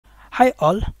Hi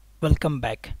all, welcome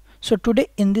back. So today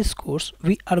in this course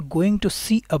we are going to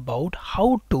see about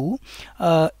how to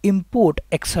import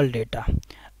Excel data.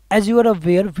 As you are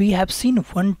aware, we have seen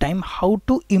one time how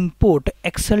to import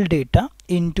Excel data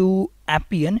into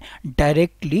Appian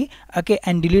directly, okay,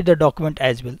 and delete the document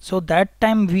as well. So that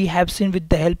time we have seen with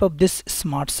the help of this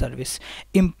smart service,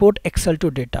 import Excel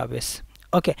to database.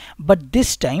 Okay, but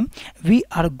this time we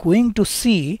are going to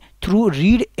see through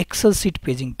read Excel sheet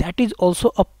paging. That is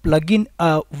also a plugin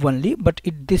only, but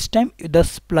this time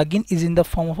this plugin is in the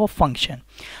form of a function.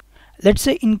 Let's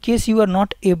say in case you are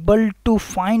not able to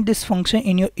find this function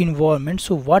in your environment,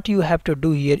 so what you have to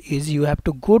do here is you have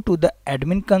to go to the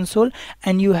admin console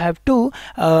and you have to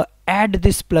add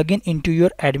this plugin into your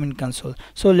admin console.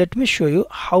 So let me show you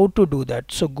how to do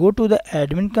that. So go to the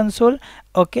admin console,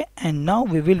 okay, and now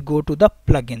we will go to the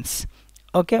plugins.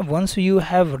 Okay, once you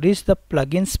have reached the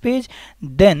plugins page,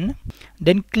 then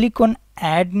click on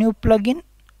add new plugin,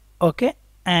 okay,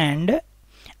 and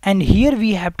here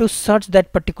we have to search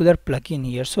that particular plugin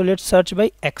here. So let's search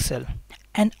by Excel,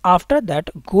 and after that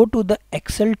go to the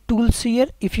Excel tools here.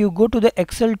 If you go to the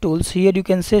Excel tools here, you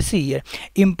can say, see here,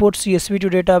 import CSV to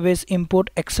database, import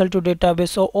Excel to database.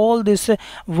 So all this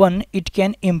one, it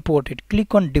can import it.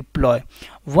 Click on deploy.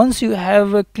 Once you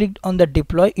have clicked on the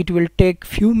deploy, it will take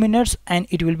few minutes and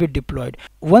it will be deployed.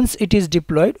 Once it is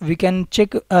deployed, we can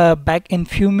check back in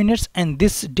few minutes, and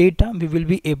this data we will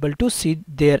be able to see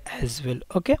there as well.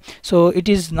 Okay, so it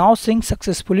is now saying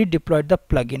successfully deployed the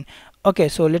plugin. Okay,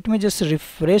 so let me just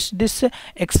refresh this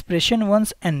expression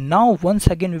once, and now once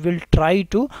again we will try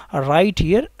to write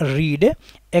here read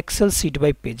Excel sheet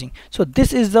by paging. So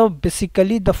this is the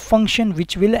basically the function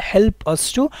which will help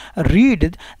us to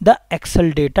read the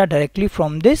Excel data directly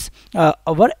from this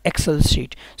our Excel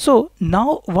sheet. So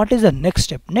now what is the next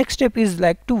step? Next step is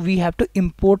like we have to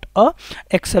import a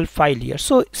Excel file here.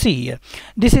 So see here,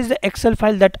 this is the Excel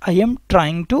file that I am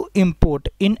trying to import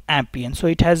in Appian. So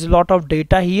it has a lot of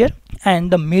data here,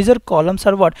 and the major columns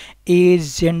are what?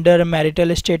 Age, gender,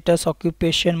 marital status,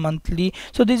 occupation, monthly.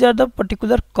 So these are the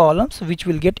particular columns which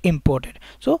will get imported.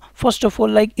 So first of all,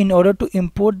 like in order to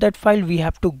import that file, we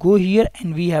have to go here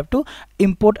and we have to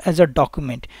import as a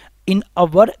document. In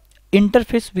our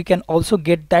interface we can also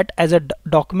get that as a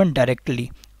document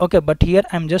directly. Okay, but here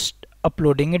I'm just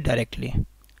uploading it directly.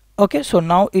 Okay, so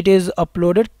now it is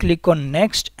uploaded. Click on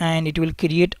next and it will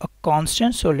create a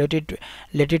constant. So let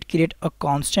it create a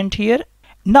constant here.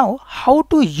 Now how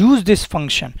to use this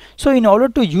function? So in order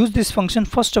to use this function,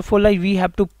 first of all, like we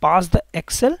have to pass the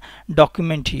Excel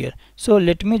document here. So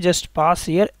let me just pass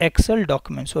here Excel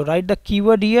document. So write the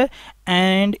keyword here,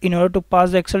 and in order to pass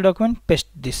the Excel document, paste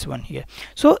this one here.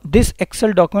 So this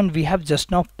Excel document we have just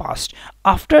now passed.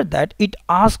 After that, it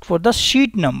asks for the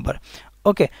sheet number.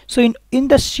 Okay, so in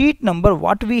the sheet number,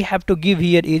 what we have to give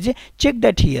here is, check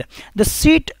that here the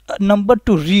sheet number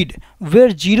to read,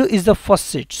 where 0 is the first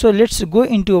sheet. So let's go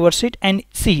into our sheet and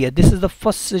see here, this is the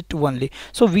first sheet only.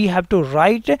 So we have to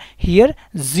write here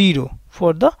 0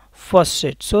 for the first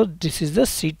sheet. So this is the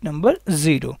sheet number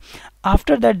 0.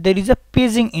 After that, there is a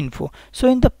paging info. So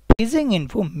in the paging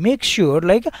info, make sure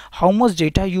like how much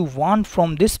data you want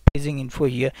from this paging info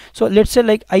here. So let's say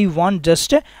like I want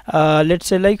just let's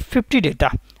say like 50 data.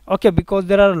 Okay, because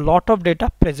there are a lot of data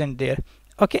present there.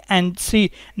 Okay, and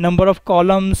see number of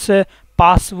columns,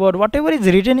 password, whatever is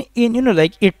written in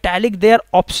like italic, they are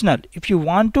optional. If you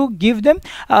want to give them,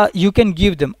 you can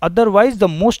give them. Otherwise, the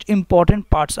most important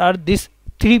parts are this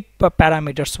 3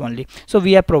 parameters only. So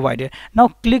we have provided. Now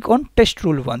click on test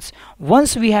rule once.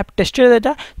 Once we have tested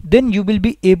data, then you will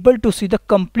be able to see the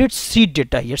complete sheet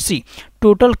data here. See,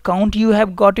 total count you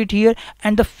have got it here,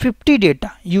 and the 50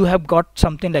 data you have got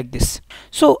something like this.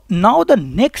 So now the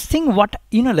next thing, what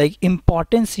like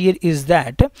importance here is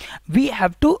that we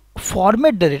have to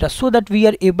format the data so that we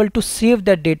are able to save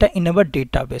that data in our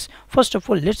database. First of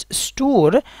all, let's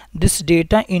store this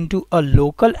data into a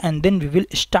local, and then we will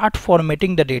start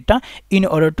formatting the data in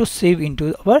order to save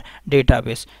into our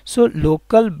database. So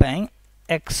local bank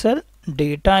Excel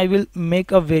data, I will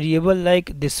make a variable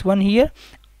like this one here.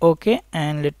 Okay,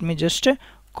 and let me just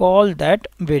call that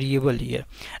variable here.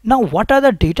 Now what are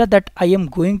the data that I am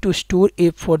going to store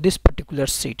for this particular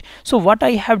sheet? So what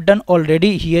I have done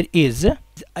already here is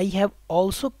I have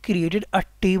also created a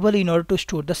table in order to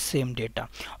store the same data.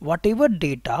 Whatever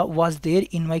data was there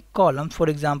in my column, for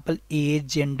example, age,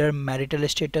 gender, marital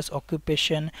status,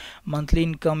 occupation, monthly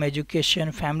income,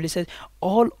 education, family size,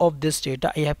 all of this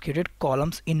data I have created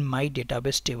columns in my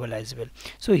database table as well.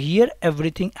 So here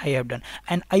everything I have done,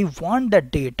 and I want the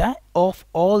data of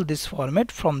all this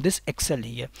format from this Excel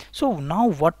here. So now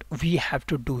what we have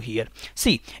to do here,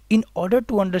 see, in order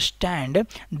to understand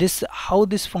this how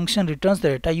this function returns the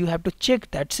data, you have to check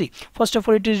that. See, first of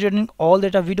all, it is returning all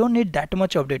data. We don't need that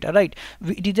much of data, right?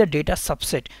 It is a data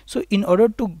subset. So in order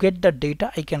to get the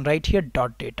data, I can write here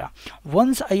dot data.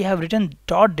 Once I have written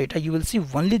dot data, you will see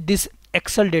only this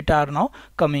Excel data are now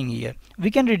coming here.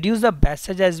 We can reduce the batch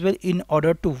size as well in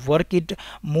order to work it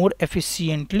more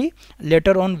efficiently.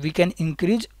 Later on we can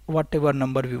increase whatever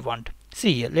number we want.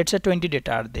 See here, let's say 20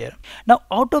 data are there. Now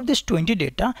out of this 20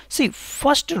 data, see,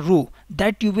 first row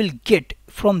that you will get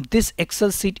from this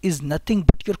Excel sheet is nothing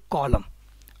but your column.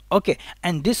 Okay,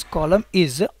 and this column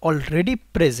is already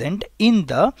present in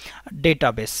the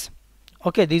database.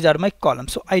 Okay, these are my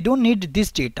columns, so I don't need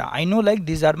this data. I know like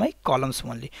these are my columns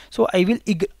only, so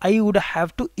I would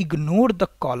have to ignore the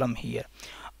column here.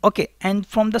 Okay, and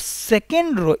from the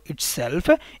second row itself,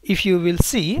 if you will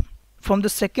see from the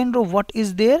second row, what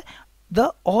is there,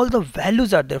 all the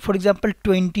values are there. For example,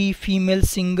 20, female,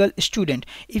 single, student.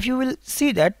 If you will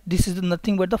see that, this is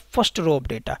nothing but the first row of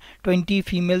data, 20,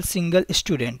 female, single,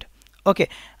 student. Okay,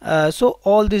 so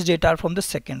all this data are from the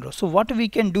second row. So what we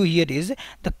can do here is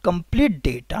the complete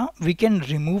data, we can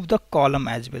remove the column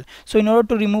as well. So in order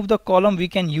to remove the column, we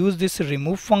can use this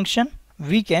remove function.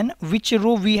 We can, which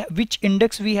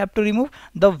index we have to remove,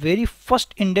 the very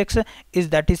first index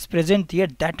that is present here,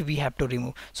 that we have to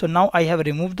remove. So now I have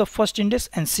removed the first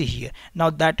index, and see here, now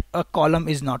that a column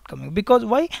is not coming. Because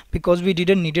why? Because we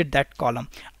didn't needed that column.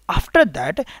 After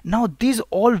that, now these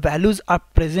all values are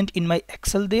present in my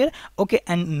Excel there. Okay,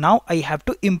 and now I have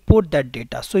to import that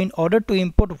data. So in order to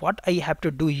import, what I have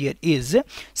to do here is,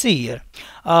 see here,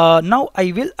 now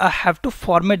I will have to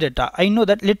format data. I know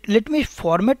that, let me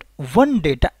format one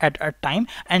data at a time,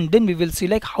 and then we will see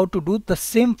like how to do the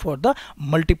same for the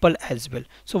multiple as well.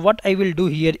 So what I will do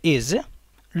here is,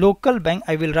 local bank,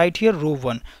 I will write here row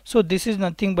 1. So this is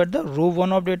nothing but the row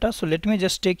 1 of data. So let me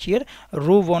just take here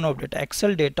row 1 of data,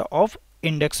 Excel data of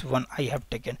index 1 I have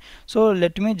taken. So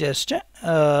let me just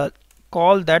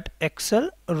call that Excel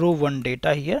row 1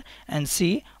 data here, and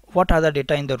see what are the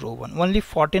data in the row 1. Only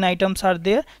 14 items are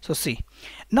there. So see,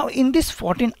 now in this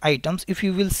 14 items, if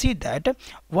you will see that,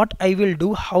 what I will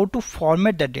do, how to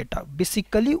format the data.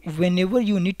 Basically, whenever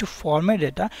you need to format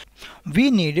data,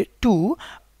 we need to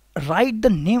write the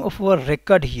name of our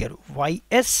record here,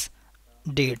 ys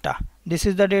data. This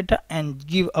is the data, and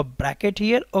give a bracket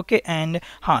here. Okay, and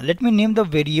let me name the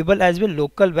variable as well,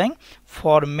 local bank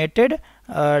formatted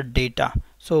data.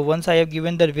 So once I have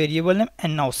given the variable name,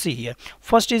 and now see here,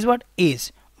 first is what,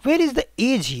 age. Where is the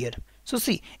age here? So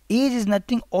see, age is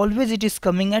nothing, always it is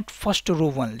coming at first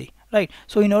row only, right?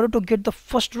 So in order to get the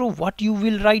first row, what you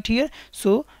will write here,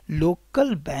 so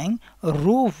local bank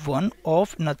row 1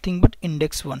 of nothing but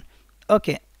index 1.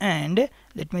 Okay, and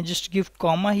let me just give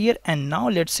comma here, and now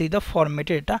let's see the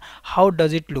formatted data, how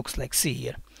does it looks like. See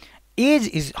here, age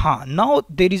is, now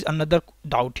there is another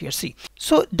doubt here. See,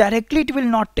 so directly it will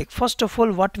not take. First of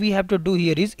all, what we have to do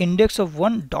here is index of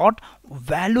 1 dot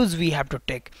values we have to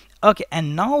take. Okay,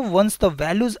 and now once the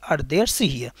values are there, see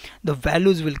here, the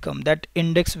values will come. That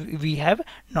index we have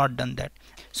not done that.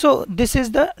 So this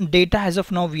is the data as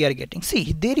of now we are getting.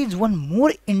 See, there is one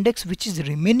more index which is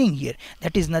remaining here,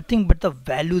 that is nothing but the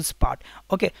values part.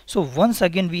 Okay, so once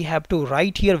again we have to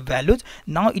write here values.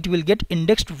 Now it will get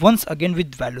indexed once again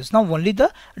with values. Now only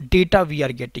the data we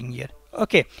are getting here.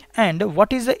 Okay, and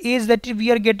what is the age that we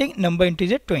are getting? Number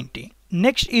integer 20.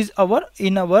 Next is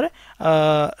in our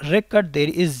record there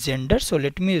is gender. So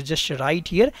let me just write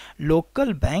here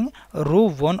local bank row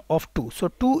 1 of 2. So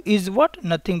 2 is what?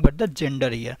 Nothing but the gender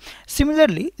here.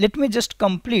 Similarly, let me just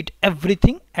complete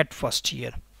everything at first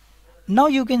here. Now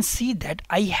you can see that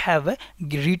I have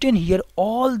written here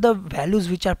all the values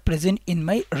which are present in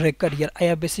my record here. I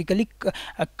have basically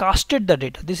casted the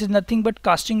data. This is nothing but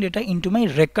casting data into my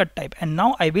record type, and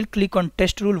now I will click on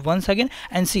test rule once again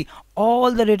and see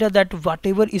all the data, that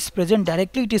whatever is present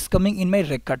directly it is coming in my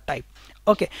record type.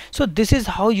 Okay, so this is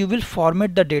how you will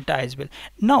format the data as well.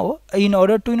 Now in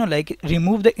order to like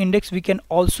remove the index, we can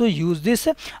also use this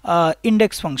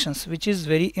index functions, which is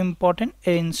very important,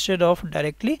 instead of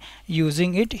directly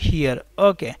using it here.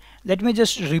 Okay, let me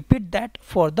just repeat that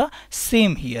for the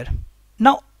same here.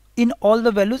 Now in all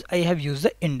the values I have used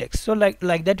the index. So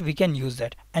like that we can use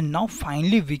that, and now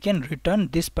finally we can return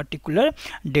this particular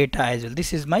data as well.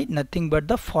 This is my nothing but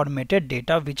the formatted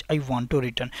data which I want to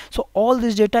return. So all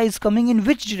this data is coming in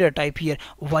which data type here?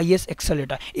 YS Excel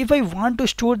data. If I want to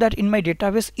store that in my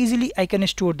database, easily I can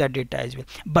store that data as well,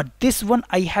 but this one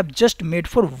I have just made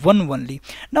for one only.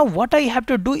 Now what I have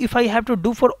to do, if I have to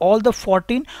do for all the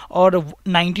 14 or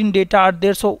 19 data are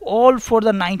there, so all for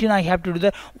the 19 I have to do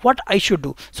that, what I should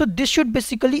do? So this should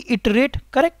basically iterate,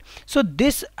 correct? So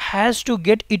this has to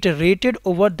get iterated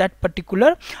over that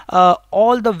particular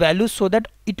all the values, so that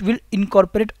it will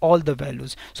incorporate all the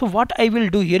values. So what I will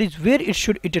do here is where it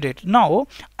should iterate. Now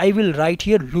I will write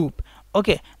here loop.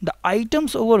 Okay, the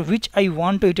items over which I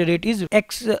want to iterate is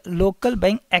local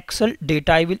bank Excel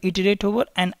data I will iterate over,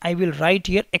 and I will write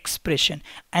here expression,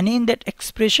 and in that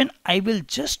expression I will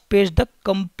just paste the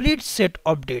complete set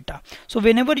of data. So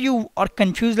whenever you are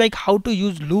confused like how to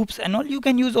use loops and all, you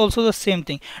can use also the same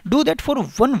thing. Do that for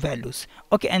one values,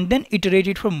 okay, and then iterate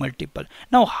it for multiple.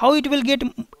 Now how it will get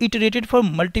iterated for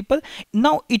multiple?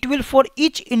 Now it will, for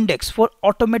each index, for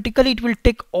automatically it will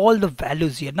take all the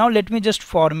values here. Now let me just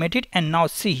format it, and now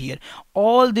see here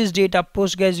all this data,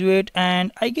 postgraduate,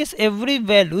 and I guess every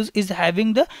values is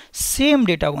having the same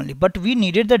data only, but we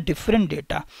needed the different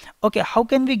data. Okay, how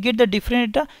can we get the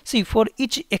different data? See, for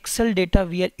each Excel data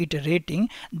we are iterating,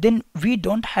 then we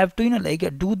don't have to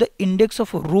like do the index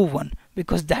of row 1,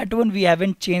 because that one we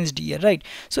haven't changed here, right?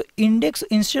 So index,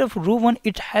 instead of row 1,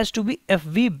 it has to be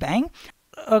FV bank.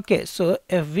 Okay, so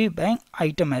FV bank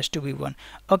item has to be 1.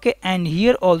 Okay, and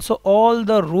here also all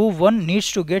the row 1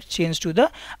 needs to get changed to the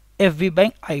FV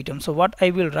bank item. So what I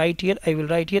will write here, I will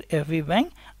write here FV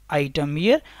bank item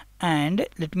here, and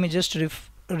let me just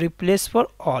replace for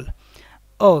all.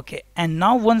 Okay, and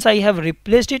now once I have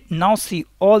replaced it, now see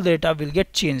all data will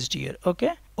get changed here.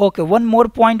 Okay. Okay, one more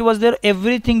point was there,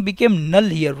 everything became null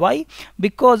here. Why?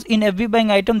 Because in every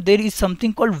bank item there is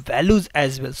something called values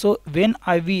as well. So when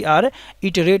we are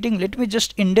iterating, let me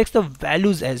just index the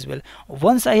values as well.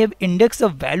 Once I have indexed the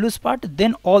values part,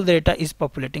 then all the data is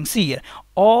populating. See here,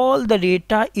 all the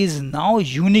data is now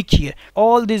unique here.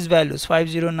 All these values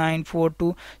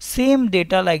 50942, same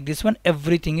data like this one,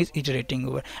 everything is iterating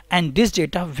over, and this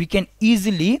data we can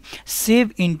easily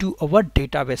save into our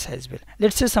database as well.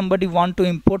 Let's say somebody want to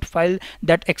import file,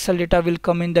 that Excel data will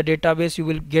come in the database, you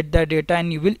will get the data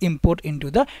and you will import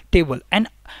into the table, and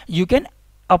you can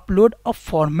upload a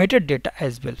formatted data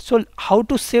as well. So how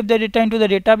to save the data into the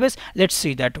database? Let's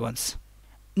see that once.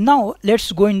 Now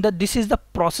let's go in the, this is the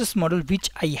process model which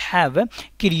I have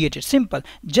created. Simple,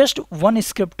 just one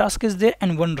script task is there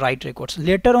and one write records.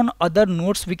 Later on other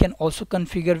nodes we can also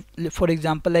configure, for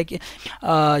example like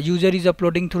user is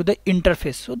uploading through the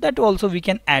interface, so that also we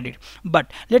can add it. But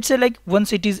let's say like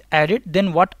once it is added,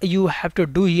 then what you have to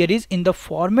do here is in the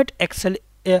format Excel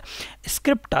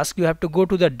script task, you have to go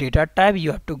to the data tab,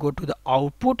 you have to go to the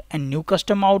output and new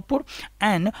custom output,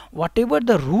 and whatever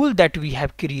the rule that we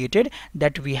have created,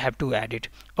 that we have to add it.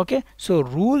 Okay, so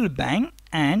rule bank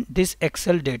and this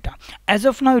Excel data, as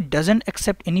of now it doesn't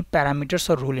accept any parameters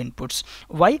or rule inputs.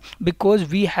 Why? Because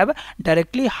we have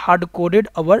directly hard coded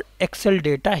our Excel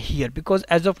data here, because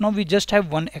as of now we just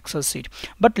have one Excel sheet,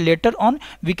 but later on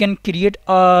we can create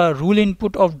a rule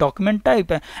input of document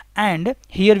type, and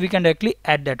here we can directly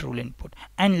add that rule input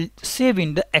and save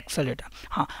in the Excel data.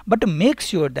 But make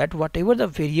sure that whatever the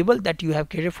variable that you have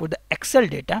created for the Excel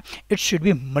data, it should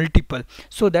be multiple,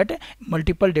 so that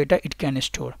multiple data it can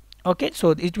store. Okay, so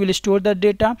it will store the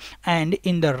data, and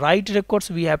in the write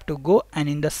records we have to go, and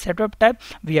in the setup tab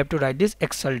we have to write this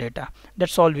Excel data.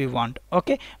 That's all we want.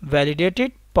 Okay, validate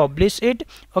it, publish it.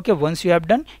 Okay, once you have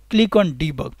done, click on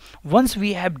debug. Once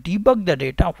we have debugged the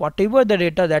data, whatever the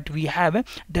data that we have,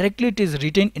 directly it is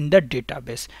written in the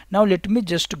database. Now let me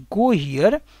just go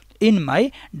here in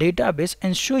my database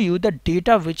and show you the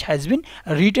data which has been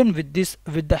written with this,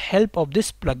 with the help of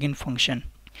this plugin function.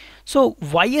 So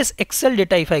YS Excel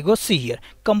data, if I go see here,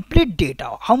 complete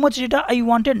data, how much data I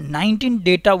wanted? 19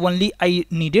 data only I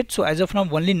needed. So as of now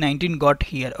only 19 got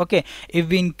here. Okay, if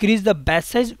we increase the batch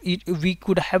size, we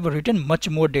could have written much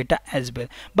more data as well.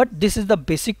 But this is the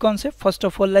basic concept. First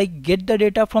of all, like get the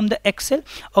data from the Excel,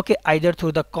 okay, either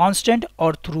through the constant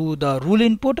or through the rule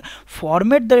input,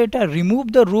 format the data,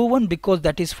 remove the row 1 because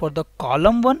that is for the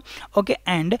column 1. Okay,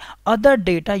 and other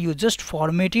data you just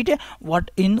format it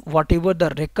whatever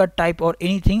the record type or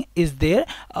anything is there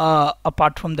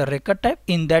apart from the record type,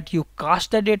 in that you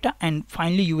cast the data, and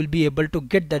finally you will be able to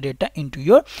get the data into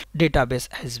your database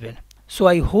as well. So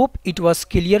I hope it was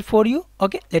clear for you.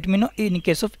 Okay, let me know in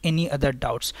case of any other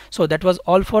doubts. So that was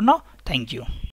all for now. Thank you.